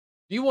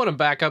Do you want a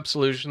backup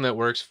solution that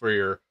works for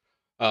your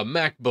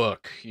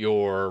MacBook,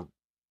 your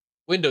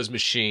Windows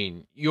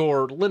machine,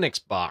 your Linux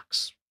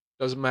box?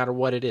 Doesn't matter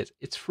what it is.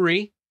 It's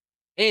free,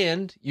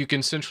 and you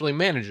can centrally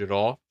manage it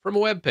all from a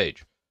web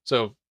page.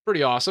 So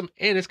pretty awesome,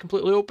 and it's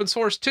completely open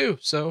source too.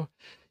 So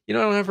you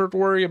don't have to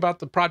worry about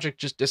the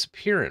project just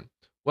disappearing.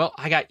 Well,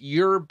 I got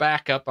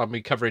Urbackup I'll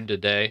be covering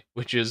today,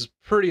 which is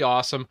pretty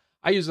awesome.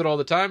 I use it all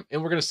the time,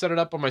 and we're going to set it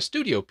up on my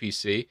studio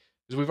PC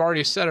because we've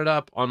already set it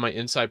up on my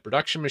inside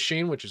production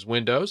machine, which is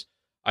Windows.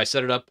 I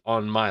set it up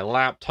on my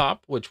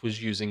laptop, which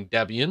was using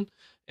Debian,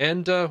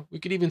 and we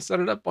could even set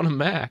it up on a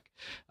Mac,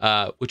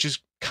 which is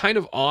kind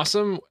of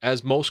awesome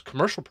as most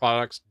commercial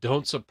products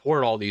don't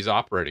support all these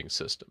operating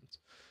systems.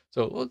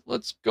 So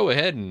let's go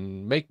ahead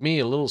and make me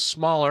a little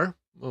smaller.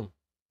 Oh,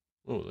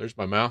 there's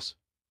my mouse.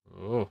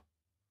 Oh,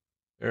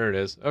 there it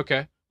is.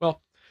 Okay.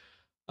 Well,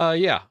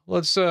 yeah,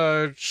 let's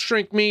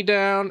shrink me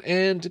down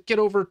and get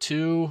over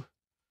to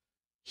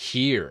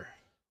here.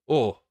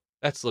 Oh,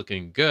 that's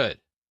looking good.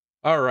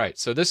 All right,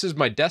 so this is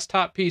my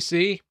desktop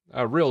PC.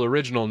 A real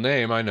original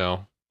name, I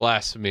know.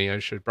 Blasphemy. I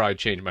should probably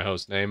change my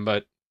host name,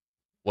 but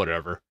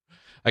whatever.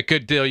 I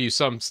could tell you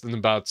something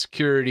about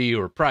security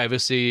or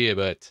privacy,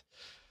 but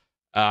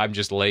I'm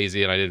just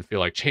lazy and I didn't feel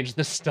like changing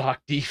the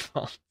stock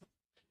default.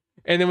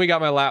 And then we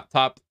got my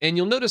laptop, and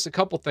you'll notice a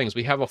couple things.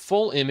 We have a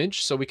full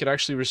image, so we could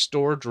actually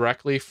restore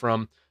directly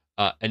from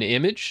an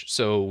image.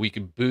 So we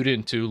could boot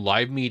into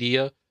live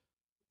media,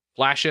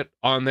 flash it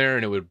on there,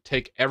 and it would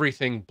take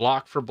everything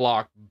block for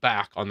block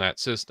back on that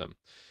system.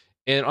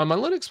 And on my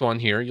Linux one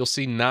here, you'll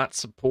see not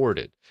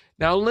supported.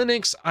 Now,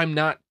 Linux, I'm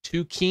not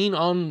too keen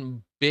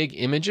on big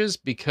images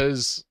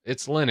because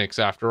it's Linux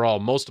after all.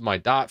 Most of my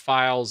dot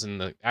files and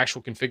the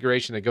actual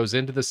configuration that goes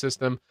into the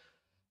system,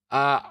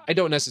 I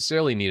don't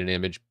necessarily need an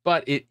image,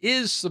 but it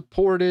is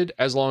supported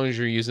as long as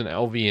you're using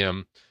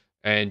LVM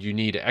and you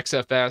need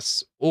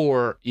XFS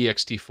or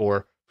ext4.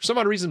 For some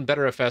odd reason,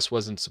 BetterFS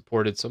wasn't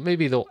supported, so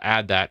maybe they'll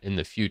add that in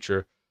the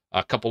future.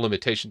 A couple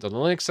limitations on the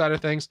Linux side of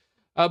things.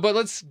 But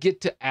let's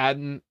get to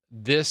adding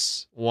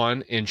this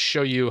one and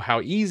show you how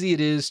easy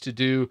it is to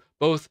do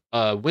both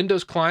a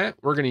Windows client.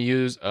 We're going to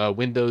use a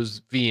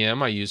Windows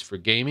VM I use for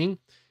gaming,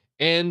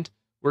 and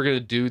we're going to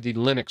do the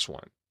Linux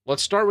one.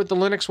 Let's start with the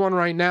Linux one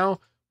right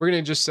now. We're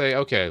going to just say,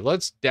 okay,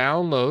 let's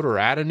download or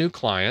add a new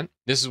client.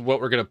 This is what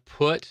we're going to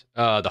put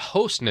the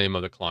host name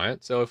of the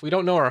client. So if we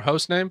don't know our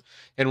host name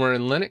and we're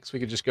in Linux, we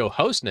could just go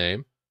host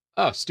name,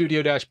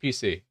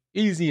 studio-pc.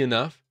 Easy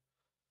enough.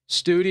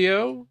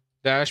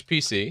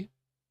 Studio-pc.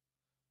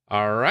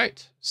 All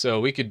right. So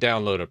we could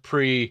download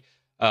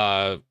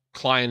a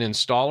client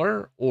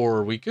installer,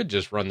 or we could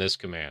just run this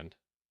command.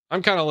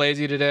 I'm kind of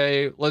lazy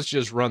today. Let's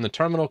just run the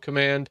terminal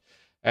command,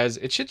 as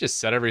it should just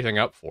set everything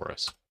up for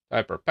us.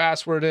 Type our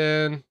password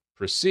in,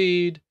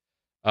 proceed.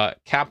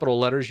 Capital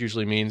letters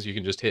usually means you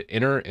can just hit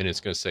enter and it's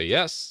going to say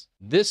yes.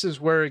 This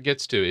is where it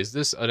gets to. Is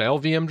this an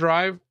LVM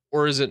drive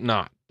or is it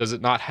not? Does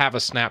it not have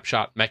a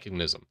snapshot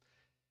mechanism?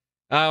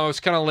 I was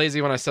kind of lazy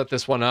when I set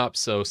this one up,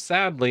 so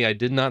sadly I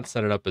did not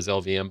set it up as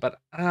LVM. But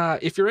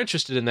if you're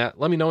interested in that,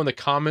 let me know in the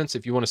comments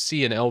if you want to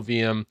see an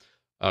LVM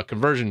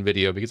conversion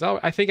video, because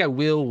I think I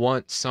will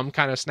want some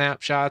kind of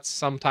snapshots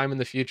sometime in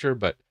the future,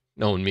 but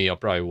knowing me, I'll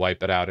probably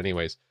wipe it out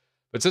anyways.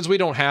 But since we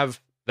don't have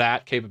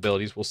that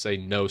capabilities, we'll say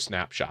no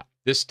snapshot.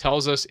 This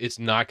tells us it's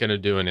not going to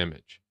do an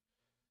image.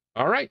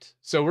 All right,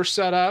 so we're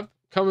set up.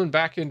 Coming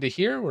back into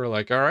here, we're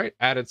like, all right,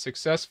 added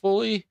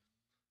successfully.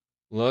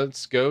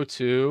 Let's go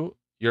to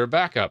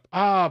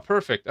Urbackup.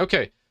 Perfect.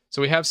 Okay,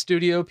 so we have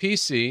Studio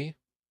PC.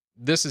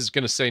 This is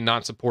going to say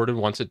not supported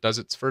once it does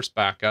its first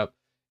backup.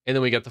 And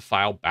then we get the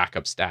file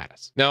backup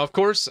status. Now, of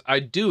course,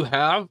 I do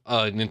have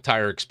an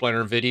entire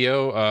explainer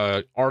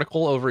video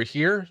article over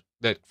here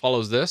that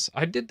follows this.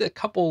 I did a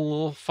couple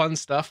little fun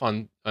stuff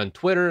on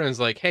Twitter, and it's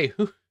like, hey,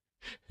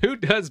 who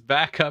does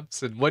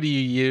backups and what do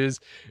you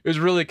use? It was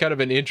really kind of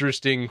an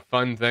interesting,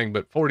 fun thing,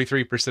 but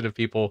 43% of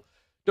people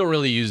don't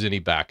really use any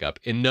backup.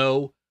 And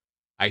no,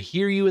 I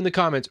hear you in the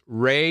comments,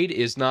 RAID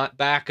is not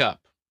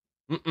backup.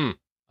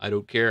 I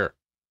don't care.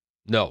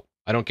 No,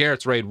 I don't care.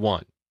 It's RAID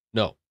 1.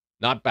 No,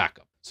 not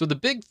backup. So the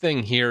big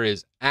thing here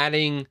is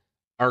adding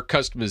our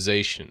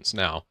customizations.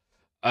 Now,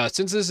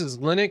 since this is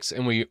Linux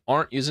and we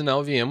aren't using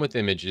LVM with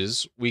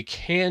images, we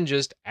can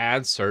just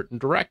add certain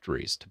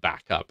directories to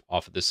back up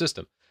off of the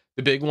system.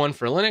 The big one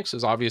for Linux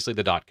is obviously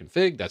the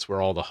 .config. That's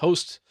where all the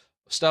host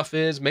stuff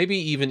is. Maybe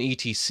even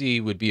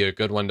etc would be a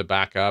good one to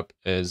back up,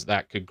 as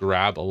that could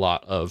grab a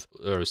lot of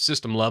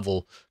system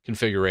level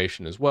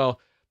configuration as well.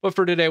 But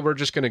for today, we're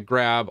just going to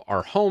grab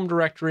our home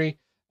directory,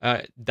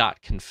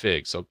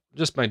 .config. So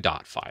just my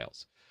dot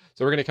files.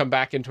 So we're going to come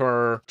back into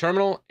our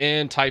terminal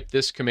and type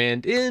this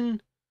command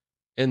in,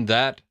 and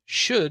that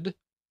should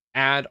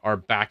add our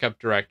backup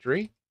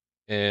directory.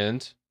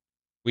 And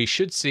we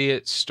should see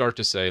it start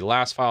to say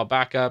last file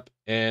backup,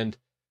 and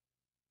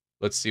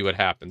let's see what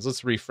happens.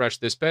 Let's refresh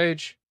this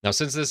page. Now,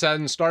 since this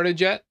hasn't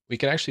started yet, we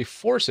can actually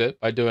force it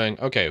by doing,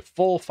 okay,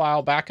 full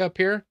file backup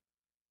here.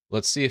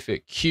 Let's see if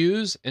it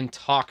queues and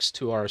talks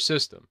to our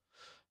system.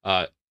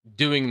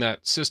 doing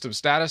that system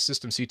status,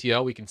 system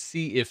CTL. We can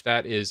see if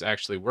that is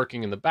actually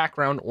working in the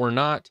background or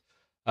not.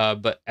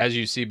 But as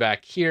you see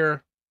back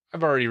here,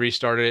 I've already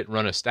restarted it,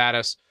 run a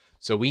status.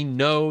 So we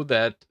know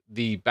that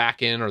the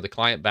backend or the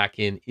client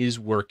backend is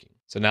working.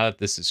 So now that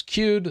this is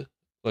queued,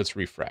 let's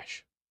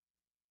refresh.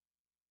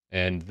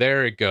 And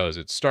there it goes.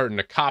 It's starting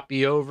to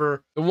copy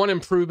over. The one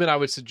improvement I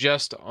would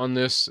suggest on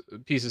this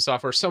piece of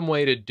software, some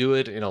way to do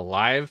it in a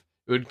live,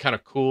 it would be kind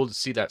of cool to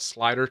see that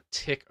slider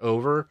tick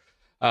over.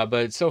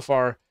 But so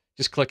far,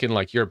 just clicking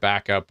like your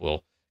backup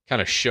will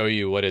kind of show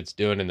you what it's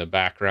doing in the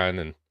background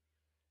and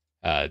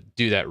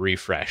do that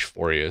refresh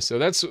for you. So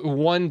that's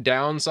one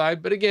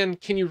downside. But again,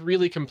 can you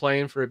really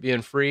complain for it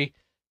being free?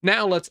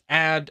 Now let's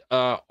add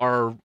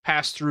our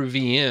pass-through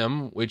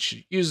VM,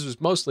 which uses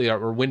mostly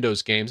our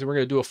Windows games, and we're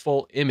going to do a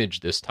full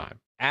image this time.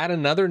 Add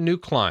another new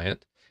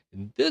client.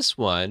 And this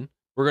one,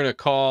 we're going to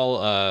call,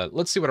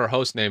 let's see what our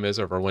host name is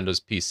of our Windows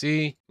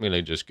PC. I'm going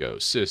to just go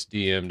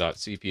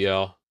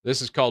sysdm.cpl.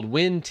 This is called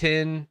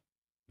Win10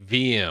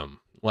 VM.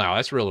 Wow,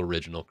 that's real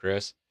original,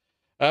 Chris.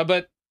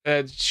 But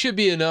it should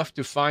be enough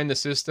to find the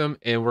system,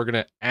 and we're going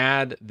to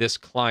add this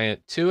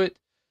client to it.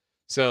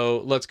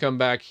 So let's come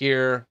back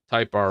here,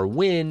 type our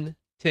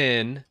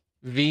Win10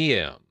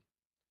 VM,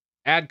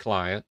 add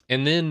client,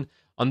 and then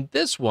on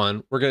this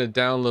one, we're going to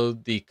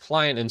download the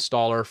client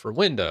installer for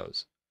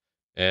Windows.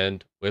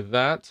 And with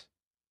that,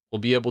 we'll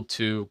be able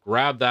to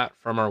grab that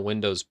from our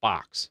Windows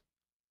box.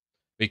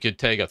 We could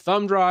take a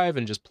thumb drive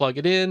and just plug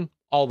it in.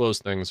 All those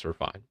things are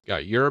fine.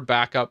 Got your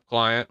backup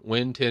client,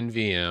 Win10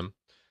 VM.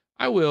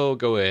 I will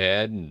go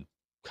ahead and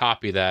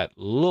copy that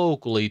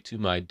locally to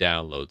my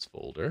downloads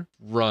folder.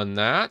 Run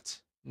that.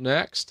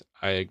 Next,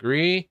 I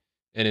agree,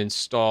 and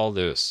install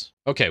this.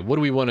 Okay, what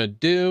do we want to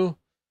do?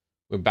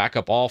 We back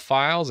up all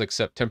files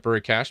except temporary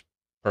cache.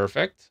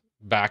 Perfect.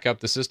 Back up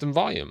the system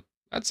volume.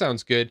 That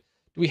sounds good.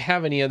 Do we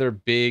have any other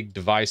big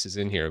devices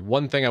in here?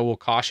 One thing I will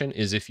caution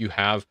is if you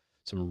have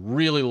some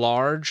really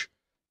large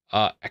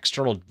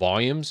external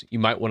volumes, you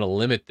might want to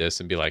limit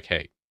this and be like,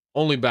 hey,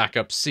 only back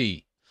up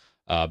C.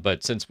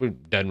 But since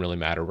it doesn't really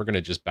matter, we're going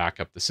to just back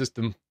up the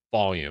system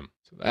volume.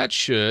 So that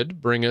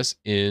should bring us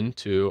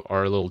into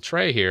our little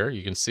tray here.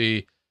 You can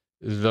see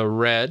the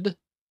red,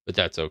 but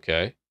that's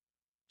okay.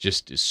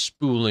 Just is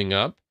spooling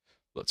up.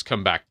 Let's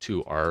come back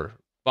to our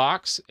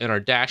box and our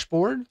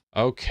dashboard.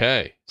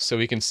 Okay, so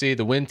we can see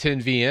the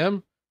Win10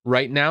 VM.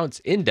 Right now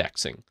it's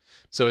indexing.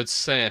 So it's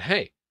saying,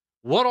 hey,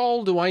 what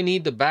all do I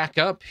need to back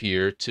up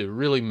here to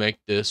really make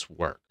this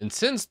work? And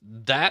since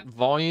that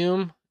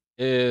volume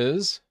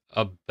is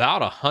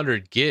about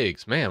 100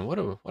 gigs. Man, what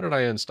did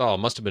I install? It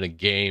must have been a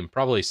game,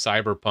 probably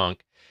Cyberpunk.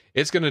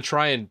 It's going to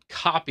try and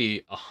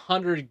copy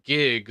 100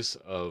 gigs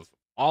of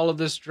all of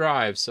this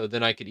drive so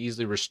then I could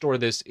easily restore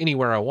this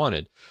anywhere I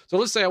wanted. So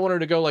let's say I wanted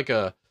to go like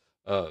a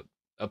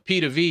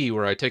P2V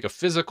where I take a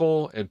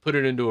physical and put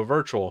it into a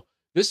virtual.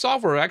 This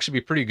software will actually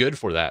be pretty good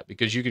for that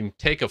because you can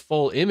take a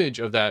full image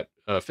of that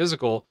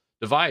physical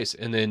device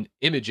and then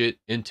image it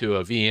into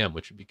a VM,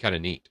 which would be kind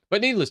of neat.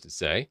 But needless to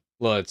say,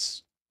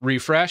 let's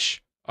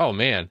refresh. Oh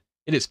man,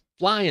 it is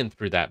flying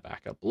through that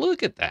backup.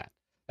 Look at that.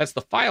 That's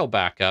the file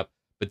backup,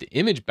 but the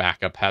image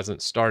backup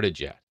hasn't started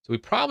yet. So we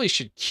probably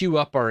should queue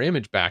up our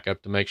image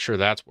backup to make sure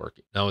that's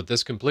working. Now with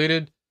this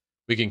completed,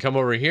 we can come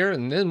over here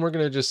and then we're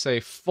going to just say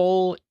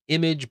full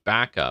image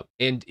backup.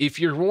 And if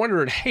you're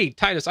wondering, hey,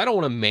 Titus, I don't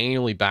want to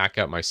manually back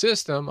up my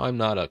system. I'm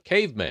not a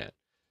caveman.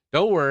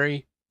 Don't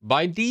worry.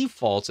 By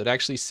default, it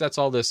actually sets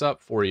all this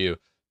up for you.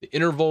 The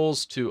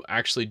intervals to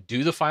actually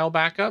do the file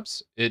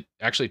backups, it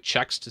actually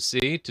checks to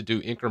see to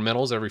do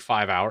incrementals every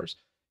 5 hours.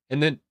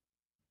 And then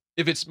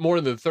if it's more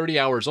than 30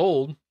 hours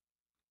old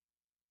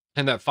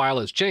and that file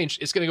has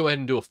changed, it's going to go ahead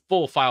and do a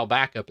full file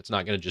backup. It's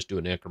not going to just do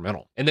an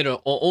incremental. And then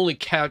it'll only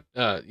count,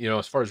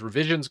 as far as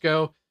revisions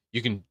go,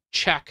 you can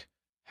check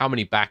how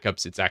many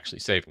backups it's actually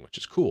saving, which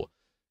is cool.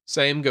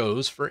 Same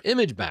goes for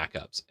image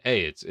backups.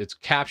 Hey, it's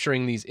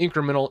capturing these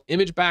incremental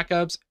image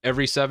backups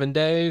every 7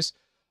 days.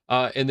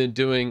 And then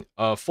doing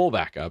full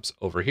backups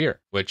over here,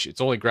 which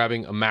it's only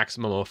grabbing a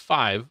maximum of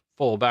 5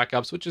 full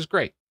backups, which is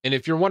great. And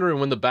if you're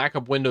wondering when the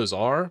backup windows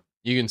are,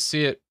 you can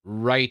see it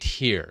right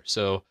here.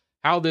 So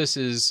how this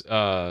is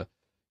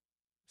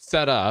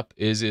set up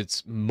is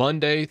it's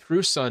Monday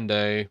through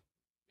Sunday,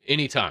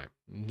 anytime,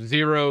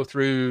 0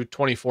 through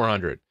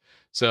 2400.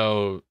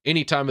 So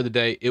any time of the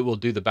day, it will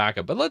do the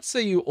backup. But let's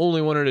say you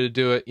only wanted to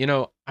do it,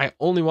 I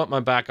only want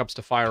my backups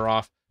to fire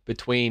off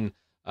between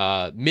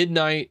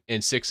midnight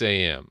and 6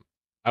 a.m.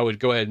 I would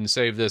go ahead and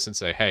save this and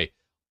say, hey,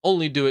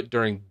 only do it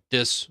during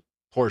this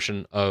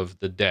portion of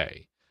the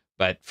day.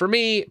 But for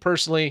me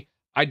personally,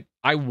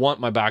 I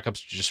want my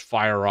backups to just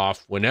fire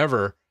off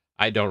whenever.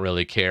 I don't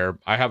really care.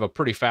 I have a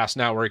pretty fast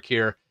network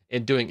here,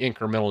 and doing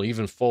incremental,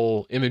 even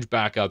full image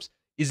backups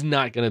is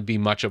not going to be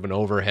much of an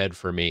overhead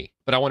for me.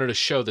 But I wanted to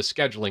show the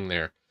scheduling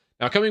there.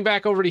 Now coming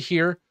back over to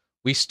here,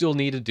 we still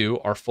need to do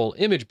our full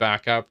image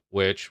backup,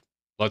 which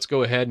let's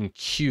go ahead and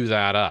queue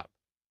that up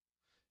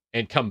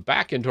and come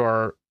back into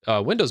our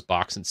Windows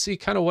box and see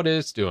kind of what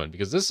it's doing,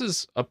 because this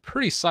is a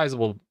pretty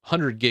sizable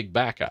 100 gig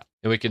backup.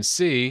 And we can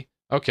see,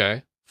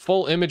 okay,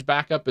 full image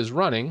backup is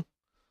running,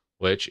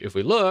 which if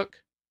we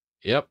look,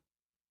 yep.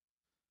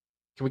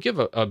 Can we give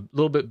a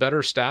little bit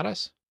better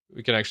status?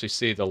 We can actually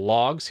see the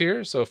logs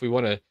here. So if we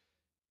want to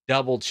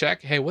double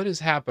check, hey, what is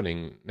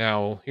happening?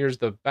 Now, here's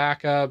the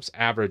backups.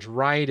 Average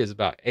write is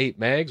about 8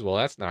 megs. Well,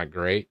 that's not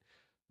great,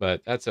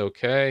 but that's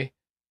okay.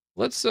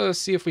 Let's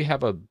see if we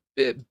have a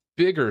bit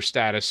bigger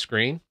status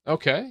screen.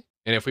 Okay.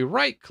 And if we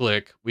right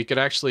click, we could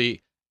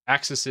actually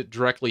access it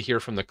directly here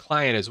from the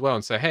client as well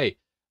and say, hey,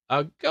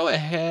 go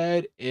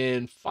ahead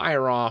and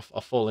fire off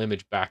a full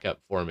image backup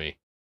for me.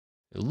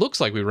 It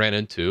looks like we ran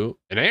into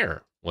an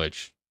error,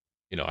 which,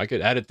 I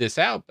could edit this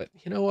out, but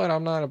you know what?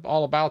 I'm not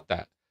all about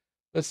that.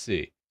 Let's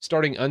see.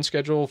 Starting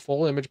unscheduled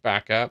full image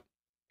backup.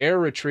 Error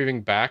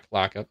retrieving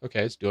backup.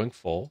 Okay, it's doing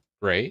full.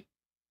 Great.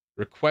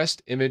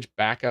 Request image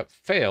backup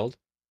failed.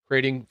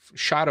 Creating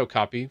shadow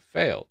copy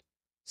failed.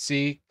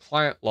 See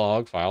client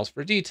log files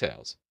for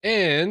details.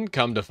 And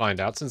come to find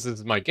out, since this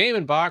is my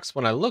gaming box,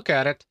 when I look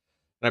at it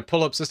and I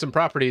pull up system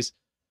properties,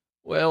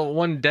 well,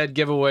 one dead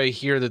giveaway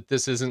here that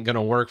this isn't going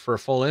to work for a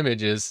full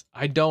image is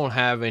I don't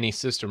have any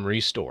system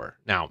restore.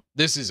 Now,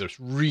 this is a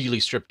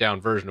really stripped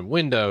down version of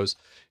Windows.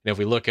 And if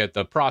we look at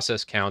the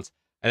process counts,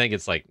 I think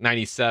it's like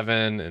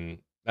 97, and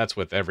that's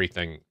with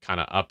everything kind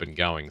of up and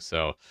going.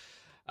 So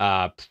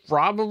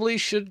probably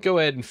should go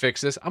ahead and fix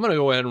this. I'm going to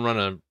go ahead and run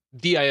a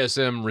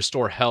DISM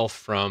restore health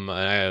from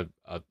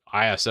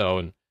ISO,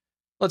 and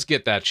let's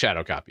get that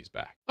shadow copies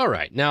back. All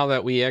right, now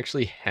that we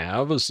actually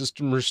have a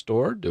system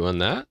restore doing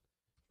that,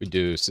 we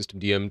do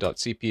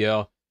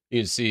systemdm.cpl. You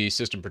can see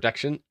system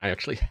protection. I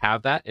actually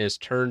have that, and it's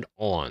turned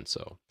on.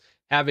 So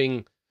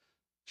having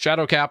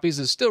shadow copies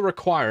is still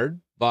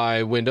required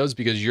by Windows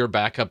because your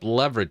backup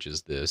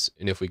leverages this.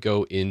 And if we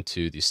go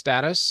into the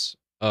status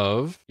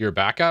of your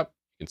backup,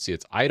 you can see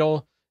it's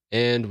idle,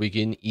 and we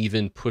can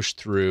even push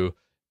through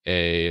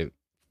a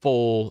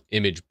full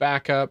image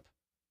backup.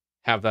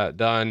 Have that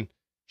done.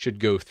 Should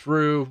go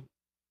through,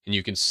 and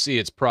you can see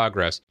its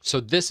progress. So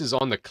this is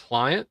on the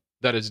client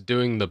that is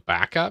doing the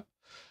backup.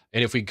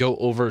 And if we go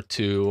over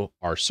to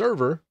our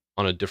server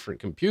on a different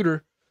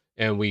computer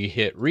and we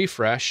hit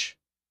refresh,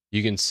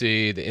 you can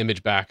see the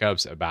image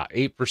backup's about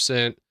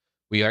 8%.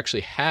 We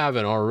actually have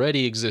an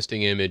already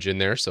existing image in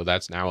there, so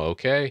that's now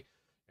okay.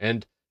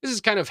 And this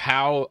is kind of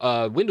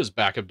how Windows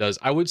backup does.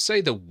 I would say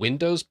the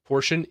Windows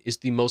portion is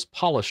the most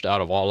polished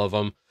out of all of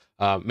them,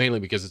 mainly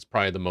because it's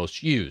probably the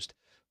most used.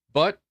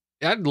 But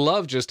I'd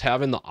love just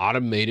having the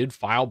automated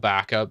file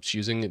backups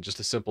using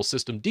just a simple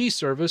systemd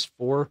service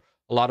for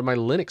a lot of my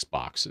Linux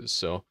boxes.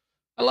 So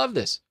I love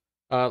this.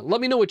 Let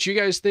me know what you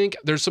guys think.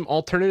 There's some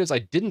alternatives I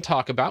didn't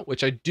talk about,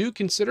 which I do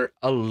consider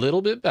a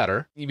little bit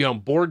better.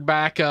 Borg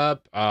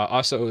backup.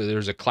 Also,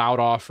 there's a cloud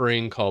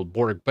offering called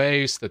Borg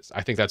Base.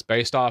 I think that's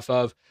based off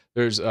of.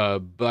 There's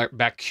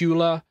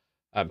Bacula.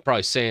 I'm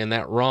probably saying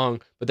that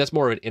wrong, but that's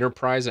more of an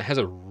enterprise. It has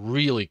a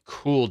really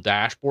cool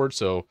dashboard.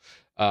 So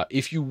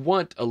if you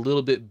want a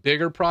little bit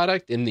bigger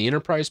product in the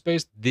enterprise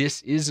space,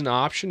 this is an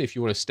option if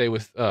you want to stay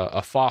with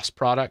a FOSS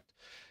product.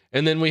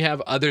 And then we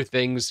have other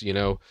things,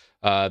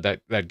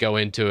 that go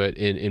into it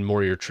in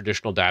more your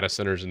traditional data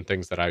centers and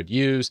things that I would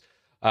use.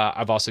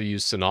 I've also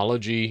used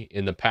Synology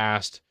in the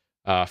past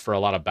for a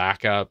lot of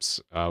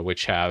backups,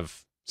 which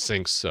have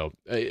syncs. So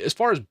as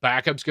far as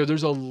backups go,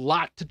 there's a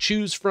lot to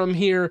choose from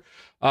here.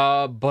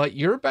 But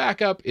your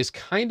backup is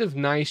kind of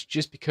nice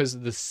just because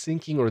of the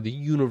syncing or the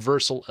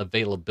universal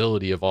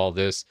availability of all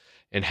this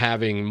and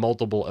having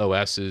multiple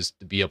OSs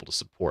to be able to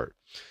support.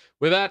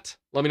 With that,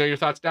 let me know your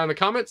thoughts down in the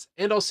comments,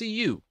 and I'll see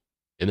you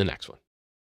in the next one.